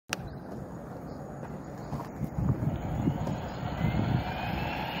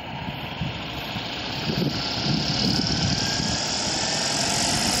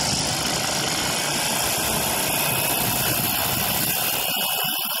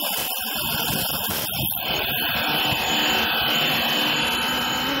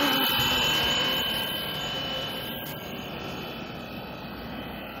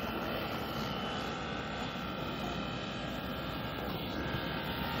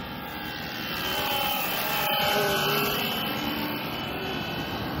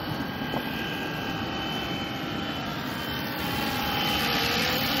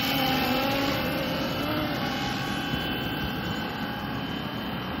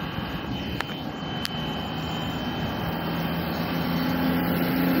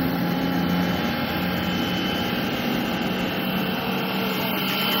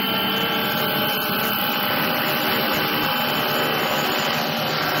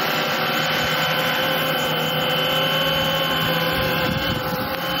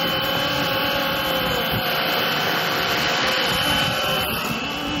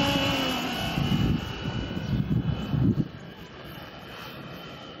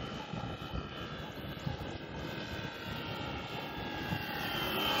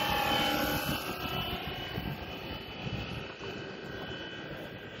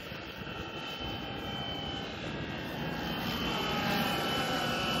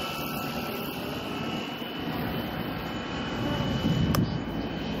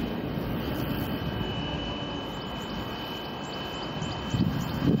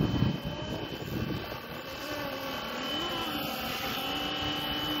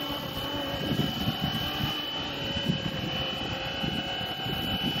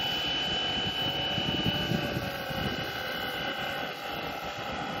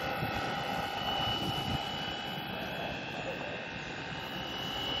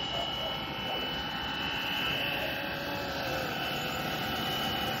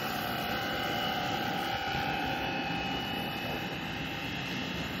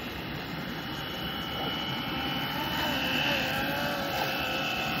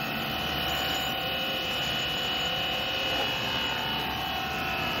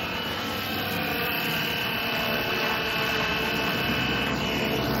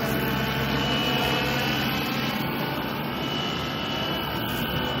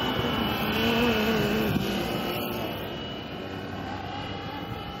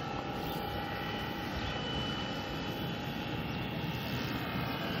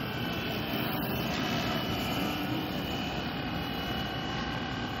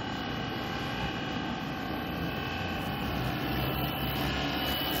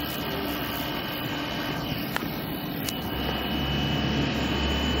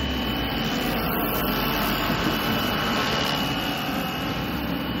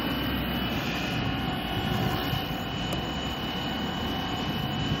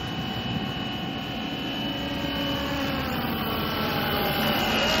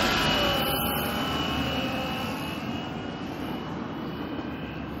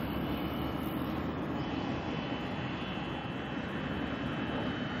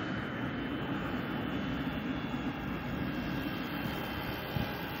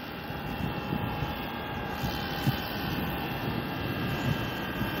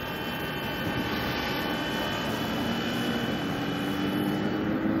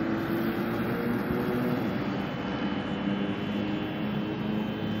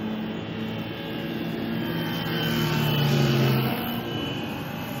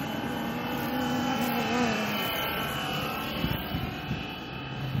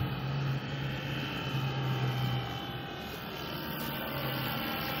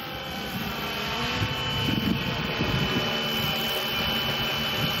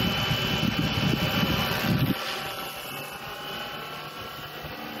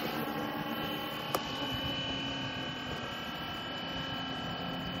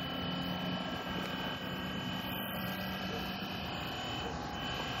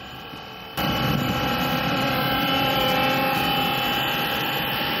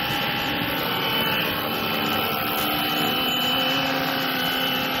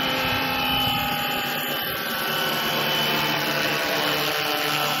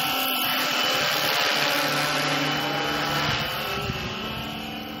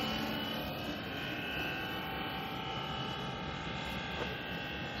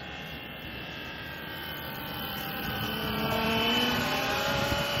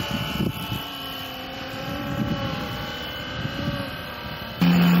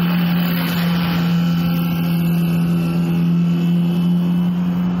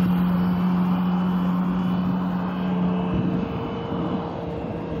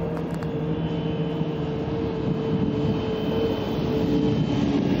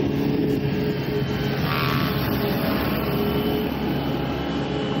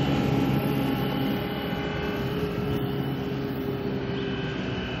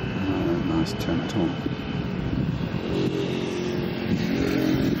nice turn at all.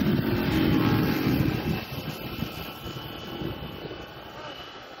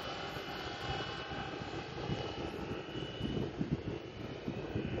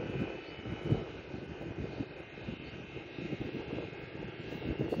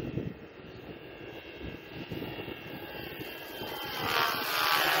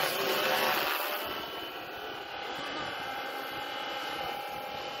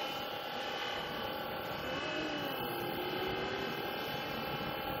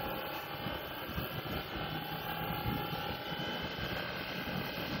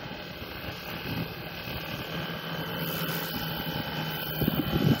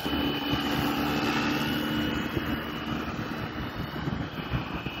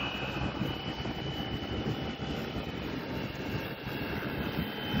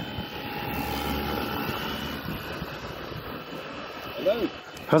 Hello.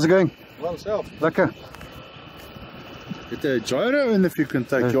 How's it going? Well, self. Lekker. It's a gyro, and if you can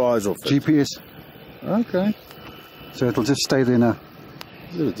take your eyes off it. GPS. Okay. So it'll just stay there now.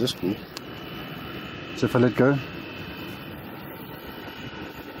 Yeah, that's cool. So if I let go,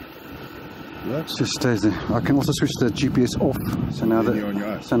 it just stays there. I can also switch the GPS off. So now Then you're on your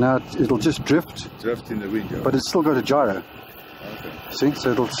own. so now it'll just drift, Drift in the wind, yeah. but it's still got a gyro. Okay. See,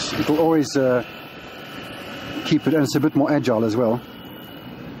 so it'll always keep it, and it's a bit more agile as well.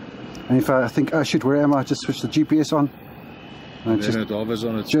 And if I think, oh shit, where am I? Just switch the GPS on. And And then it hovers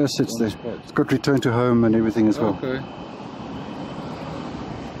on its just sits on there. the spot. It's got return to home and everything as well. Okay.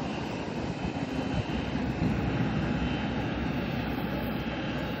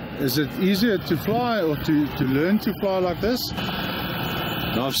 Is it easier to fly or to learn to fly like this?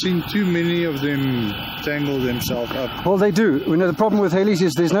 Now, I've seen too many of them tangle themselves up. Well, they do. You know, the problem with helis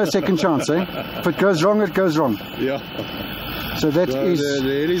is there's no second chance, eh? If it goes wrong, it goes wrong. Yeah. So that So is... the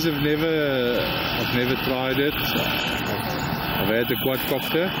helis I've never tried it. I've had the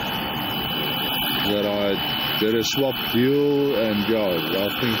quadcopter where I did a swap deal, and yeah,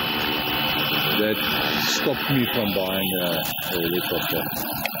 I think that stopped me from buying a helicopter.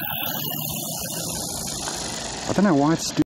 I don't know why it's...